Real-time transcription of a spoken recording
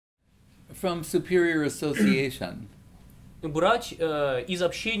from superior association. Брать из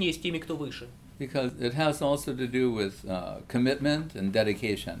общения с теми, кто выше. Because it has also to do with commitment and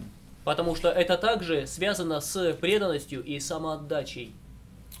dedication. Потому что это также связано с преданностью и самоотдачей.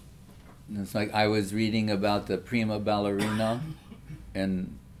 It's like I was reading about the prima ballerina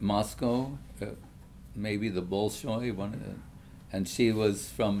in Moscow, maybe the Bolshoi, and she was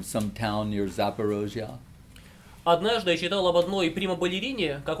from some town near Zaporozhye. Однажды я читал об одной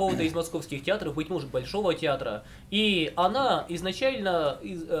прима-балерине какого-то из московских театров, быть может, Большого театра, и она изначально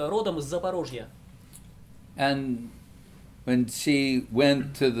родом из Запорожья. And when she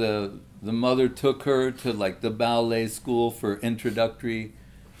went to the mother took her to like the ballet school for introductory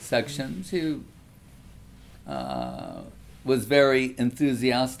section. She was very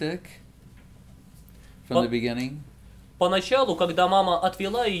enthusiastic from the beginning. Поначалу, когда мама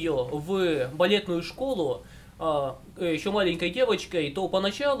отвела ее в балетную школу, еще маленькой девочкой, то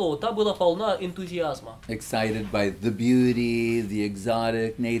поначалу та была полна энтузиазма. Excited by the beauty, the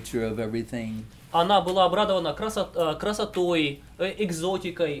exotic nature of everything. Она была обрадована красотой,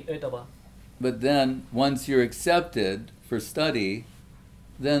 экзотикой этого. But then, once you're accepted for study,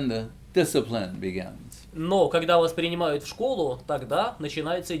 then the discipline begins. Но когда вас принимают в школу, тогда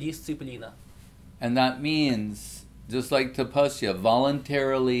начинается дисциплина. And that means, just like tapasya,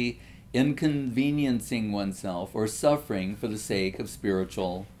 voluntarily inconveniencing oneself or suffering for the sake of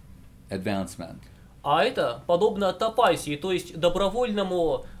spiritual advancement. А это подобно тапасии, то есть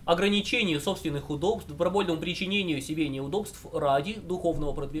добровольному ограничению собственных удобств, добровольному причинению себе неудобств ради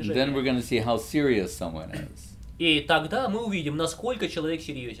духовного продвижения. Then we're going to see how serious someone is. И тогда мы увидим, насколько человек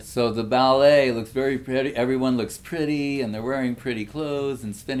серьезен. So the ballet looks very pretty, everyone looks pretty, and they're wearing pretty clothes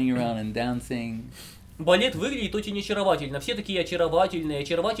and spinning around and dancing. Балет выглядит очень очаровательно. Все такие очаровательные,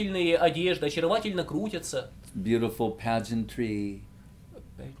 очаровательные одежды, очаровательно крутятся. Beautiful pageantry.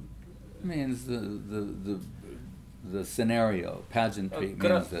 Means the scenario. Pageantry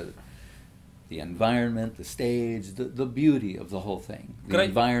means the environment, the stage, the beauty of the whole thing. The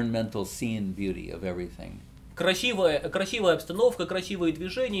environmental scene beauty of everything. Красивая обстановка, красивые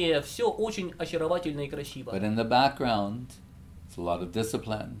движения, все очень очаровательно и красиво. But in the background, it's a lot of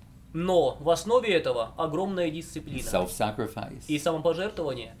discipline. Но в основе этого огромная дисциплина. Self-sacrifice. И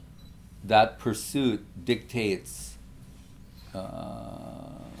самопожертвование. That pursuit dictates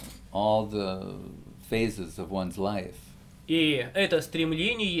all the phases of one's life. И это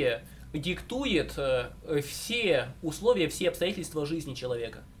стремление диктует все условия, все обстоятельства жизни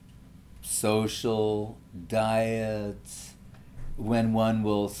человека. Social, diet, when one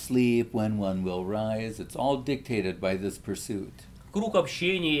will sleep, when one will rise, it's all dictated by this pursuit. Круг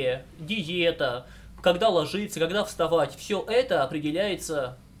общения, диета, когда ложиться, когда вставать, все это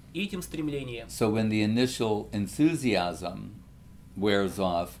определяется этим стремлением. So when the initial enthusiasm wears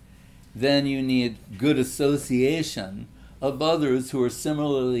off, then you need good association of others who are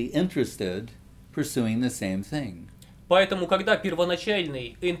similarly interested, pursuing the same thing. Поэтому, когда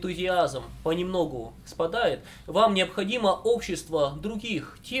первоначальный энтузиазм понемногу спадает, вам необходимо общество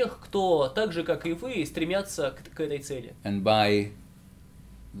других, тех, кто так же, как и вы, стремятся к этой цели. And by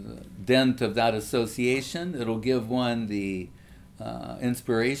the dint of that association, it'll give one the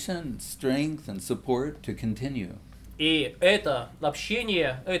inspiration, strength, and support to continue. И это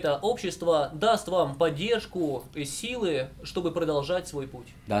общение, это общество даст вам поддержку и силы, чтобы продолжать свой путь.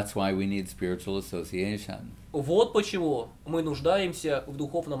 That's why we need spiritual association. Вот почему мы нуждаемся в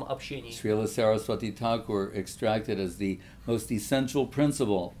духовном общении. Srila Saraswati Thakur extracted as the most essential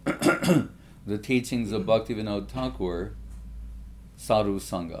principle the teachings of Bhaktivinoda Thakur, sadhu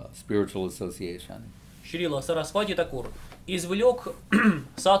sangha, spiritual association. Шрила Сарасвати Такур извлек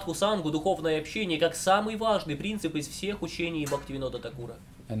садху сангу, духовное общение, как самый важный принцип из всех учений Бхактивинода Такура.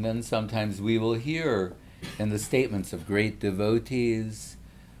 And then sometimes we will hear in the statements of great devotees,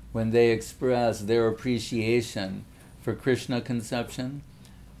 when they express their appreciation for Krishna conception,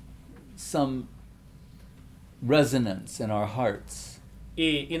 some resonance in our hearts.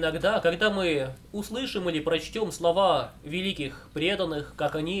 И иногда, когда мы услышим или прочтем слова великих преданных,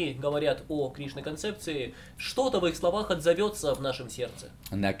 как они говорят о Кришна-концепции, что-то в их словах отзовется в нашем сердце.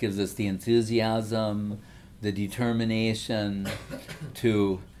 And that gives us the enthusiasm, the determination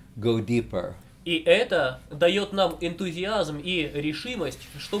to go deeper. И это дает нам энтузиазм и решимость,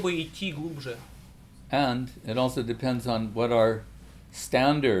 чтобы идти глубже. And it also depends on what our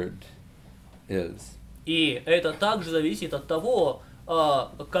standard is. И это также зависит от того,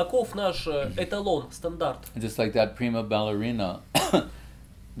 каков наш эталон, стандарт. Just like that prima ballerina,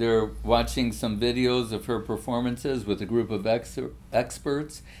 they're watching some videos of her performances with a group of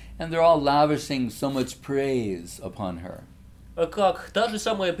experts, and they're all lavishing so much praise upon her. как та же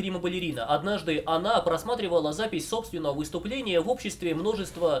самая прима-балерина. Однажды она просматривала запись собственного выступления в обществе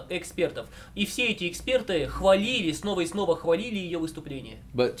множества экспертов. И все эти эксперты хвалили, снова и снова хвалили ее выступление.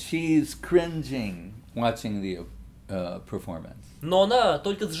 But she's cringing watching the performance. Но она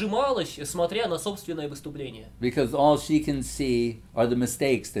только сжималась, смотря на собственное выступление. Because all she can see are the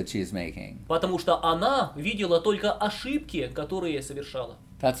mistakes that she's making. Потому что она видела только ошибки, которые совершала.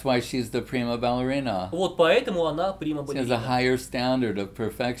 That's why she's the prima ballerina. Вот поэтому она She has a прима-балерина. higher standard of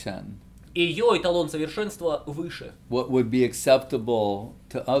perfection. Ее эталон совершенства выше. What would be acceptable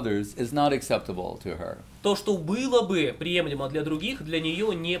to others is not acceptable to her. То, что было бы приемлемо для других, для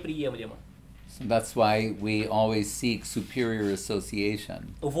нее неприемлемо. So that's why we always seek superior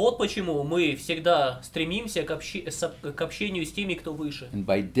association. Вот почему мы всегда стремимся к общению с теми, кто выше. And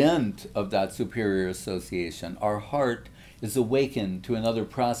by dint of that superior association, our heart is awakened to another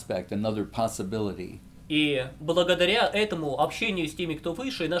prospect, another possibility. И благодаря этому общению с теми, кто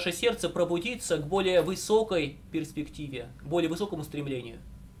выше, наше сердце пробудится к более высокой перспективе, к более высокому стремлению.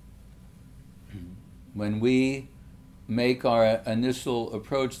 When we make our initial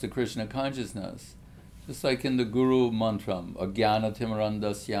approach to Krishna consciousness, just like in the Guru mantra, Agyana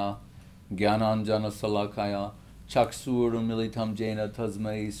Timarandasya, Gyananjana Salakaya, Chaksurum Militam Jena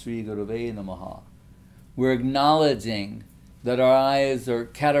Tasmai Sri Gurave Namaha. We're acknowledging that our eyes are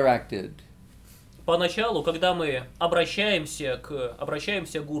cataracted. Поначалу, когда мы обращаемся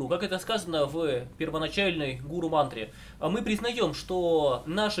к гуру, как это сказано в первоначальной гуру-мантре, мы признаем, что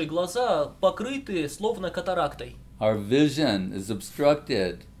наши глаза покрыты словно катарактой. Our vision is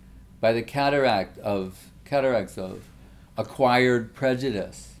obstructed by the cataracts of acquired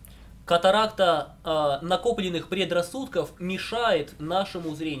prejudice. Катаракта накопленных предрассудков мешает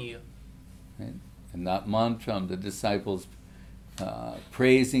нашему зрению. Right? In that mantra, the disciples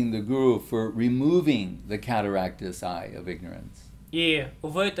praising the Guru for removing the cataractus eye of ignorance. И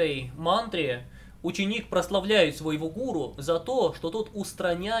в этой мантре ученик прославляет своего гуру за то, что тот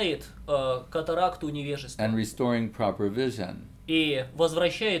устраняет катаракту невежества And restoring proper vision. и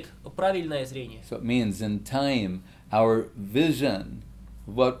возвращает правильное зрение. So it means in time, our vision,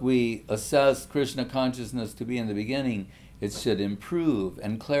 what we assess Krishna consciousness to be in the beginning, it should improve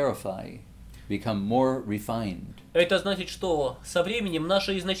and clarify, become more refined. Это значит, что со временем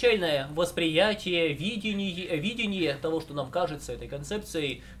наше изначальное восприятие, видение того, что нам кажется этой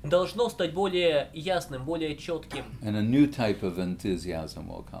концепцией, должно стать более ясным, более четким. And a new type of enthusiasm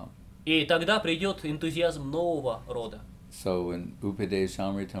will come. И тогда придет энтузиазм нового рода. So when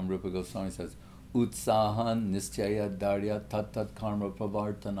Upadeshamritam Rupa Goswami says, Utsahan Nischaya Darya Tat Tat Karma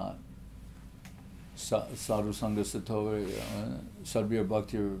Pravartanat Sadhu Sangha Sattva Sadhvir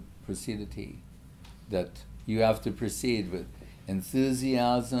Bhakti Prasidati, that you have to proceed with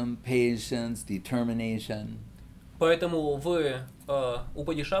enthusiasm, patience, determination. Поэтому в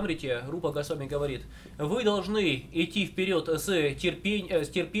Упадишамрите Рупа Госвами говорит, вы должны идти вперед с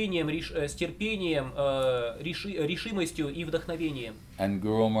терпением, решимостью и вдохновением. And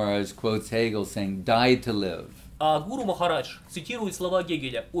Guru Maharaj quotes Hegel saying, die to live. А Гуру Махарадж цитирует слова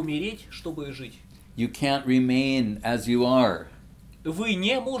Гегеля, умереть, чтобы жить. You can't remain as you are. Вы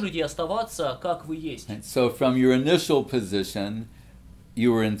не можете оставаться, как вы есть. So from your initial position,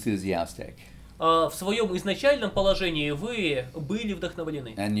 you were enthusiastic. В своем изначальном положении вы были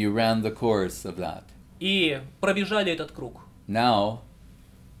вдохновлены. And you ran the course of that. И пробежали этот круг. Now,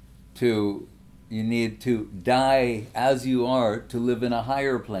 you need to die as you are to live in a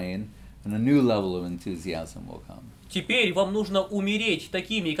higher plane, and a new level of enthusiasm will come. Теперь вам нужно умереть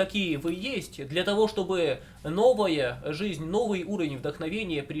такими, какие вы есть, для того, чтобы новая жизнь, новый уровень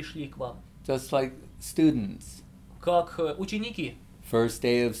вдохновения пришли к вам. Just like students. Как ученики. First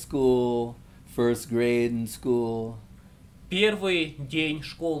day of school, first grade in school. Первый день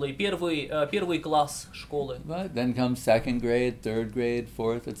школы, первый класс школы. But then comes second grade, third grade,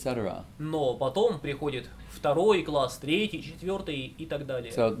 fourth, etc. Но потом приходит второй класс, третий, четвертый и так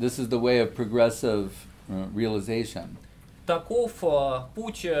далее. So this is the way of progressive realization. Таков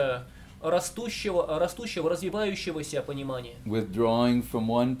путь растущего, развивающегося понимания. Withdrawing from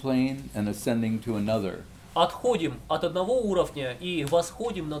one plane and ascending to another. Отходим от одного уровня и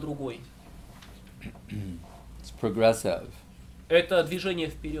восходим на другой. It's progressive. Это движение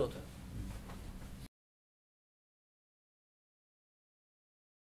вперед.